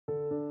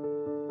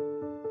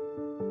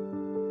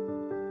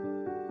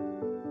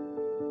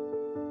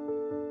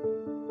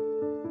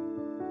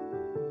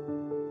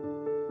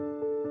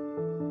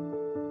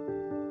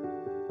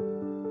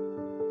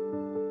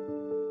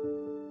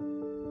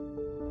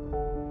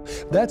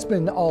That's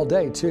been all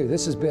day too.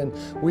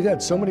 We've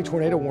had so many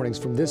tornado warnings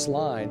from this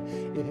line.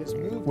 It has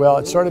moved. Well,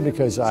 it started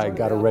because I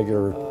got a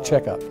regular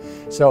checkup.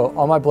 So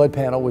all my blood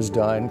panel was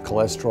done,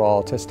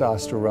 cholesterol,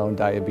 testosterone,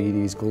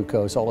 diabetes,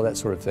 glucose, all of that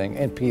sort of thing,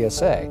 and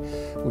PSA,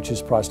 which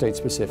is prostate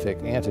specific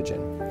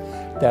antigen.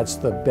 That's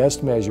the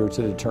best measure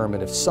to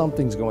determine if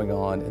something's going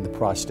on in the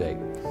prostate.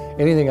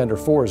 Anything under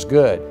 4 is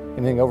good,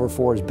 anything over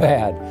 4 is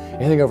bad,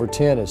 anything over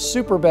 10 is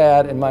super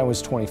bad, and mine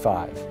was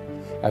 25.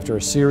 After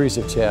a series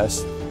of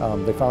tests,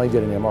 they finally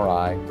did an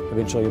MRI,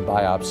 eventually a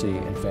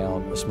biopsy, and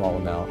found a small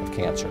amount of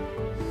cancer.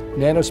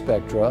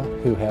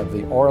 Nanospectra, who have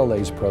the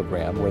RLAs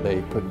program where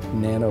they put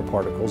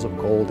nanoparticles of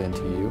gold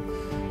into you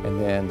and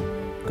then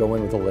go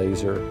in with a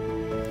laser,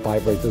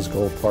 vibrate those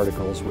gold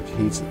particles, which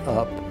heats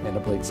up and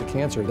ablates the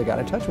cancer, they got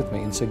in touch with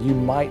me and said, you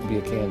might be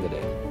a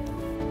candidate.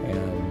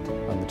 And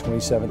on the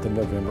 27th of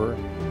November,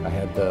 I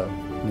had the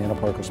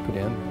nanoparticles put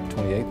in.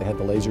 28th, they had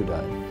the laser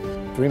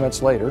done. 3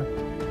 months later,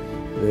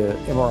 the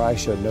MRI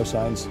showed no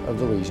signs of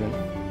the lesion.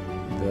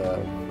 The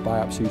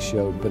biopsy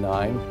showed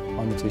benign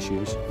on the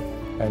tissues,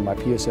 and my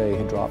PSA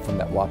had dropped from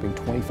that whopping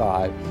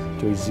 25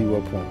 to a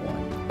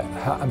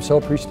 0.1. I'm so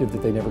appreciative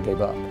that they never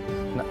gave up.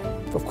 And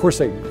of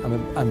course,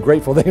 I'm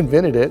grateful they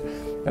invented it,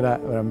 and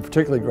I'm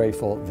particularly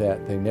grateful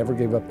that they never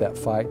gave up that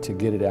fight to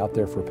get it out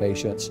there for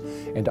patients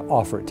and to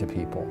offer it to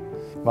people.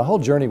 My whole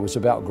journey was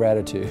about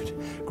gratitude.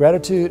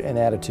 Gratitude and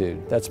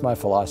attitude, that's my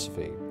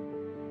philosophy.